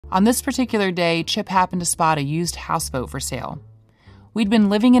On this particular day, Chip happened to spot a used houseboat for sale. We'd been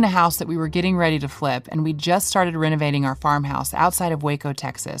living in a house that we were getting ready to flip, and we'd just started renovating our farmhouse outside of Waco,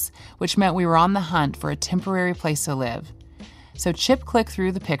 Texas, which meant we were on the hunt for a temporary place to live. So Chip clicked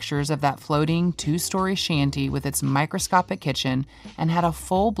through the pictures of that floating 2-story shanty with its microscopic kitchen and had a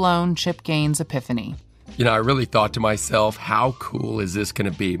full-blown Chip Gaines epiphany. I really thought to myself, how cool is this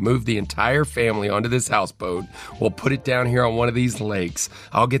going to be? Move the entire family onto this houseboat. We'll put it down here on one of these lakes.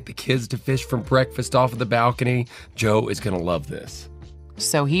 I'll get the kids to fish for breakfast off of the balcony. Joe is going to love this.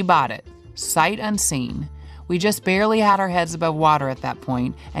 So he bought it, sight unseen. We just barely had our heads above water at that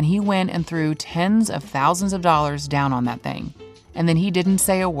point, and he went and threw tens of thousands of dollars down on that thing. And then he didn't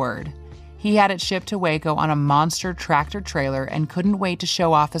say a word. He had it shipped to Waco on a monster tractor trailer and couldn't wait to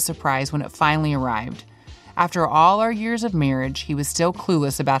show off the surprise when it finally arrived. After all our years of marriage, he was still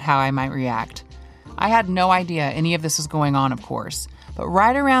clueless about how I might react. I had no idea any of this was going on, of course. But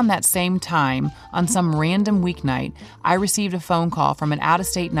right around that same time, on some random weeknight, I received a phone call from an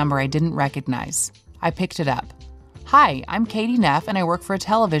out-of-state number I didn't recognize. I picked it up. "Hi, I'm Katie Neff, and I work for a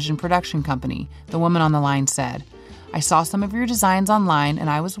television production company," the woman on the line said. "I saw some of your designs online, and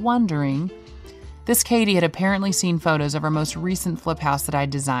I was wondering..." This Katie had apparently seen photos of our most recent flip house that I'd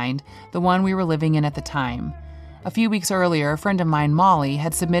designed, the one we were living in at the time. A few weeks earlier, a friend of mine, Molly,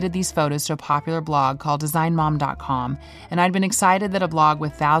 had submitted these photos to a popular blog called designmom.com, and I'd been excited that a blog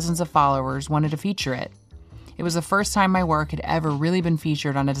with thousands of followers wanted to feature it. It was the first time my work had ever really been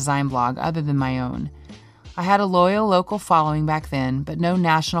featured on a design blog other than my own. I had a loyal local following back then, but no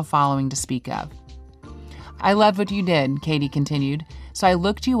national following to speak of. "I loved what you did," Katie continued, "so I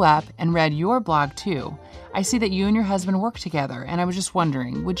looked you up and read your blog too. I see that you and your husband work together, and I was just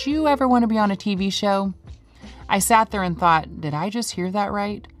wondering, would you ever want to be on a TV show?" I sat there and thought, did I just hear that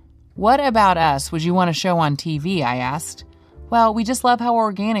right? "What about us would you want to show on TV?" I asked. "Well, we just love how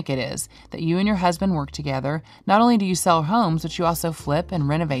organic it is, that you and your husband work together. Not only do you sell homes, but you also flip and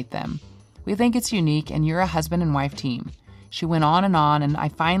renovate them. We think it's unique, and you're a husband and wife team." She went on, and I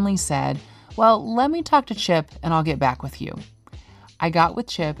finally said, "Well, let me talk to Chip, and I'll get back with you." I got with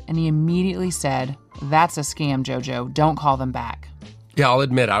Chip, and he immediately said, "That's a scam, JoJo. Don't call them back." Yeah, I'll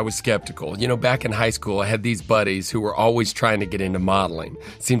admit I was skeptical. Back in high school, I had these buddies who were always trying to get into modeling.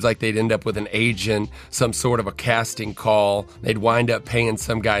 Seems like they'd end up with an agent, some sort of a casting call. They'd wind up paying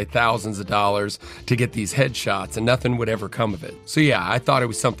some guy thousands of dollars to get these headshots, and nothing would ever come of it. So yeah, I thought it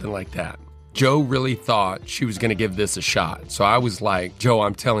was something like that. Joe really thought she was going to give this a shot. So I was like, "Joe,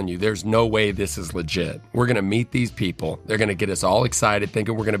 I'm telling you, there's no way this is legit. We're going to meet these people. They're going to get us all excited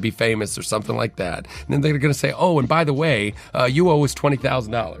thinking we're going to be famous or something like that. And then they're going to say, oh, and by the way, you owe us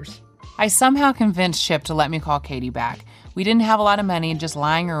 $20,000. I somehow convinced Chip to let me call Katie back. We didn't have a lot of money just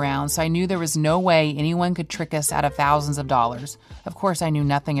lying around, so I knew there was no way anyone could trick us out of thousands of dollars. Of course, I knew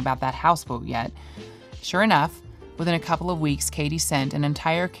nothing about that houseboat yet. Sure enough, within a couple of weeks, Katie sent an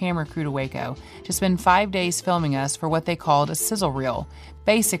entire camera crew to Waco to spend 5 days filming us for what they called a sizzle reel,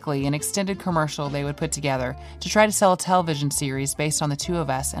 basically an extended commercial they would put together to try to sell a television series based on the two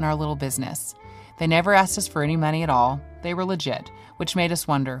of us and our little business. They never asked us for any money at all. They were legit, which made us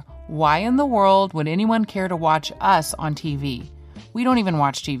wonder, why in the world would anyone care to watch us on TV? We don't even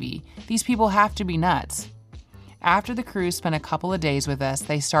watch TV. These people have to be nuts. After the crew spent a couple of days with us,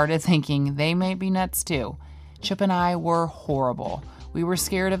 they started thinking they may be nuts too. Chip and I were horrible. We were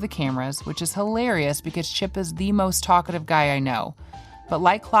scared of the cameras, which is hilarious because Chip is the most talkative guy I know. But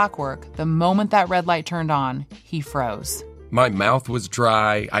like clockwork, the moment that red light turned on, he froze. My mouth was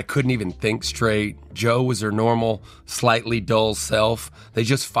dry. I couldn't even think straight. Joe was her normal, slightly dull self. They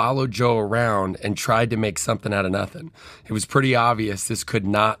just followed Joe around and tried to make something out of nothing. It was pretty obvious this could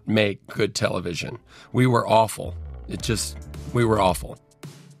not make good television. We were awful. We were awful.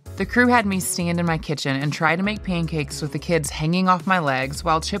 The crew had me stand in my kitchen and try to make pancakes with the kids hanging off my legs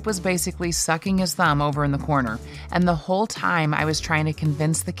while Chip was basically sucking his thumb over in the corner. And the whole time I was trying to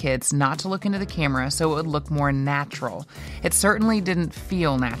convince the kids not to look into the camera so it would look more natural. It certainly didn't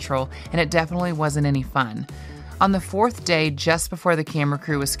feel natural, and it definitely wasn't any fun. On the fourth day, just before the camera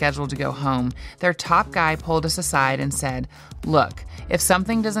crew was scheduled to go home, their top guy pulled us aside and said, "Look, if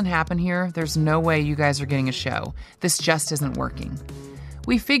something doesn't happen here, there's no way you guys are getting a show. This just isn't working."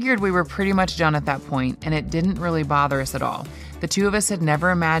 We figured we were pretty much done at that point, and it didn't really bother us at all. The two of us had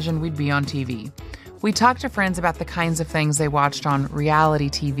never imagined we'd be on TV. We talked to friends about the kinds of things they watched on reality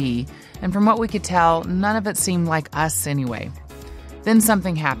TV, and from what we could tell, none of it seemed like us anyway. Then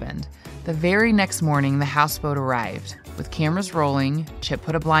something happened. The very next morning, the houseboat arrived. With cameras rolling, Chip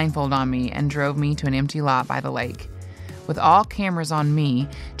put a blindfold on me and drove me to an empty lot by the lake. With all cameras on me,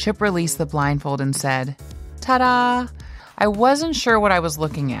 Chip released the blindfold and said, "Ta-da!" I wasn't sure what I was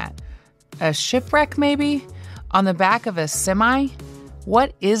looking at. A shipwreck, maybe? On the back of a semi?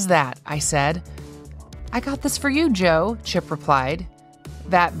 What is that? I said. I got this for you, Joe, Chip replied.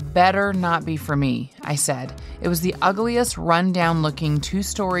 That better not be for me, I said. It was the ugliest, run-down-looking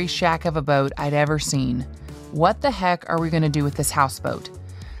 2-story shack of a boat I'd ever seen. What the heck are we going to do with this houseboat?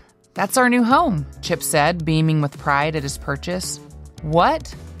 That's our new home, Chip said, beaming with pride at his purchase.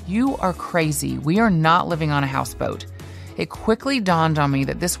 What? You are crazy. We are not living on a houseboat. It quickly dawned on me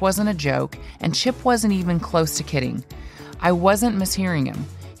that this wasn't a joke, and Chip wasn't even close to kidding. I wasn't mishearing him.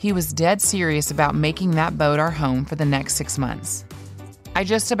 He was dead serious about making that boat our home for the next 6 months. I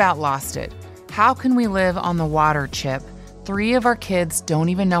just about lost it. How can we live on the water, Chip? 3 of our kids don't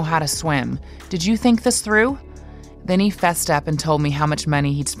even know how to swim. Did you think this through? Then he fessed up and told me how much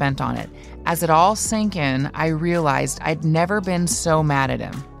money he'd spent on it. As it all sank in, I realized I'd never been so mad at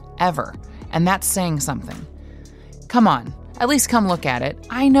him. Ever. And that's saying something. Come on, at least come look at it.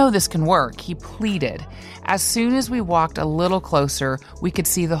 I know this can work, he pleaded. As soon as we walked a little closer, we could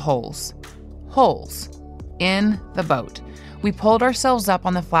see the holes. Holes. In the boat. We pulled ourselves up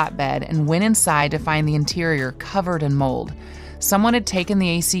on the flatbed and went inside to find the interior covered in mold. Someone had taken the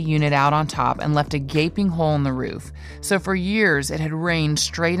AC unit out on top and left a gaping hole in the roof. So for years, it had rained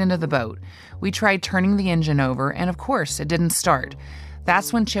straight into the boat. We tried turning the engine over, and of course, it didn't start.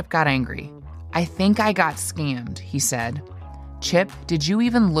 That's when Chip got angry. I think I got scammed, he said. Chip, did you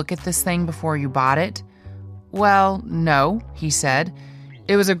even look at this thing before you bought it? Well, no, he said.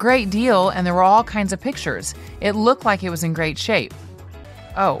 It was a great deal, and there were all kinds of pictures. It looked like it was in great shape.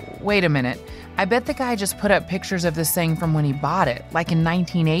 Oh, wait a minute. I bet the guy just put up pictures of this thing from when he bought it, like in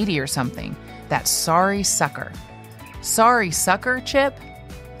 1980 or something. That sorry sucker. Sorry sucker, Chip?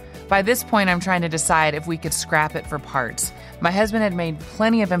 By this point, I'm trying to decide if we could scrap it for parts. My husband had made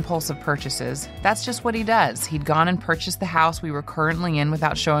plenty of impulsive purchases. That's just what he does. He'd gone and purchased the house we were currently in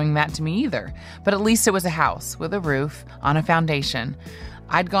without showing that to me either. But at least it was a house with a roof on a foundation.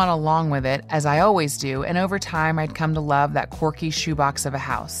 I'd gone along with it, as I always do, and over time I'd come to love that quirky shoebox of a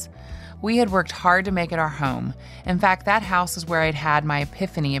house. We had worked hard to make it our home. In fact, that house is where I'd had my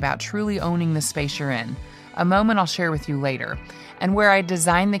epiphany about truly owning the space you're in, a moment I'll share with you later, and where I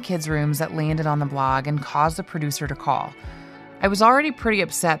designed the kids' rooms that landed on the blog and caused the producer to call. I was already pretty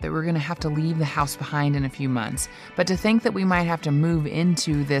upset that we were going to have to leave the house behind in a few months, but to think that we might have to move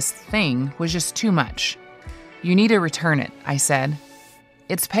into this thing was just too much. You need to return it, I said.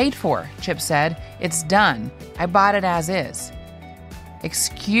 It's paid for, Chip said. It's done. I bought it as is.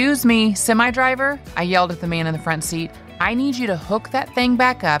 Excuse me, semi-driver, I yelled at the man in the front seat. I need you to hook that thing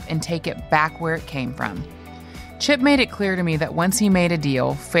back up and take it back where it came from. Chip made it clear to me that once he made a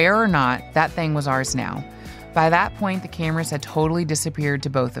deal, fair or not, that thing was ours now. By that point, the cameras had totally disappeared to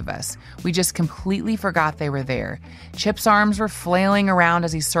both of us. We just completely forgot they were there. Chip's arms were flailing around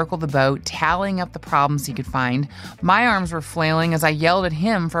as he circled the boat, tallying up the problems he could find. My arms were flailing as I yelled at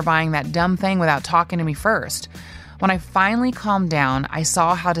him for buying that dumb thing without talking to me first. When I finally calmed down, I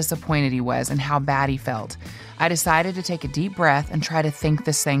saw how disappointed he was and how bad he felt. I decided to take a deep breath and try to think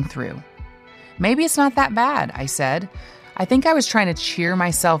this thing through. Maybe it's not that bad, I said. I think I was trying to cheer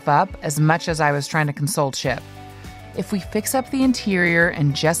myself up as much as I was trying to console Chip. If we fix up the interior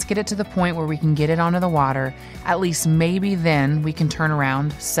and just get it to the point where we can get it onto the water, at least maybe then we can turn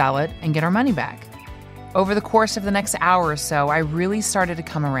around, sell it, and get our money back. Over the course of the next hour or so, I really started to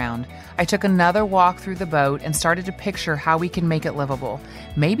come around. I took another walk through the boat and started to picture how we could make it livable,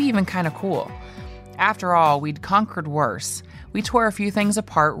 maybe even kind of cool. After all, we'd conquered worse. We tore a few things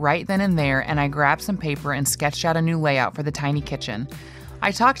apart right then and there, and I grabbed some paper and sketched out a new layout for the tiny kitchen.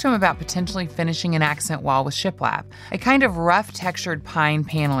 I talked to him about potentially finishing an accent wall with shiplap, a kind of rough textured pine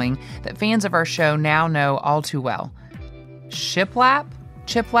paneling that fans of our show now know all too well. Shiplap?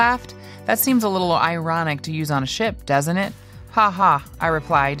 Chip laughed. That seems a little ironic to use on a ship, doesn't it? Ha ha, I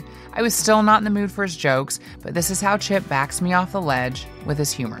replied. I was still not in the mood for his jokes, but this is how Chip backs me off the ledge with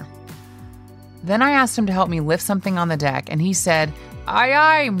his humor. Then I asked him to help me lift something on the deck, and he said, "Aye,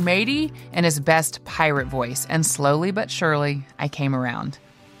 aye, matey," in his best pirate voice, and slowly but surely, I came around.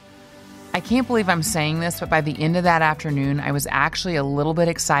 I can't believe I'm saying this, but by the end of that afternoon, I was actually a little bit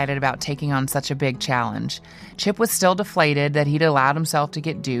excited about taking on such a big challenge. Chip was still deflated that he'd allowed himself to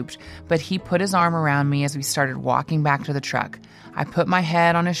get duped, but he put his arm around me as we started walking back to the truck. I put my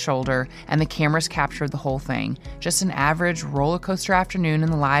head on his shoulder, and the cameras captured the whole thing. Just an average roller coaster afternoon in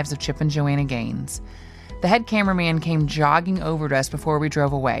the lives of Chip and Joanna Gaines. The head cameraman came jogging over to us before we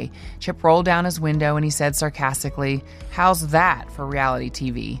drove away. Chip rolled down his window and he said sarcastically, "How's that for reality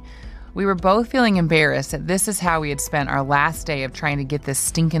TV?" We were both feeling embarrassed that this is how we had spent our last day of trying to get this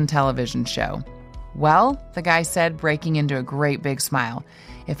stinking television show. Well, the guy said, breaking into a great big smile,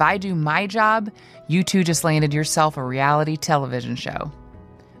 if I do my job, you two just landed yourself a reality television show.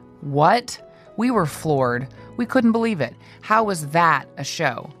 What? We were floored. We couldn't believe it. How was that a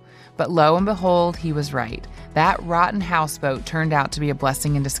show? But lo and behold, he was right. That rotten houseboat turned out to be a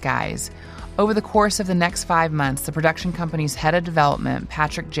blessing in disguise. Over the course of the next 5 months, the production company's head of development,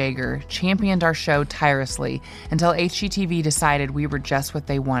 Patrick Jager, championed our show tirelessly until HGTV decided we were just what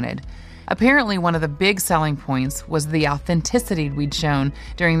they wanted. Apparently, one of the big selling points was the authenticity we'd shown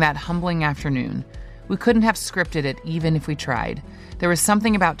during that humbling afternoon. We couldn't have scripted it even if we tried. There was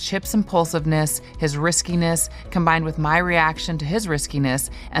something about Chip's impulsiveness, his riskiness, combined with my reaction to his riskiness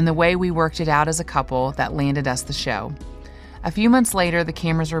and the way we worked it out as a couple that landed us the show. A few months later, the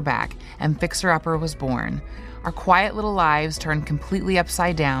cameras were back, and Fixer Upper was born. Our quiet little lives turned completely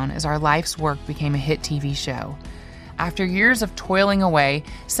upside down as our life's work became a hit TV show. After years of toiling away,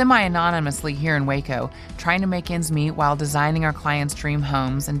 semi-anonymously here in Waco, trying to make ends meet while designing our clients' dream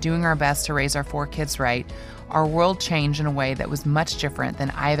homes and doing our best to raise our 4 kids right, our world changed in a way that was much different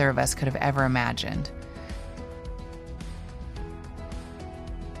than either of us could have ever imagined.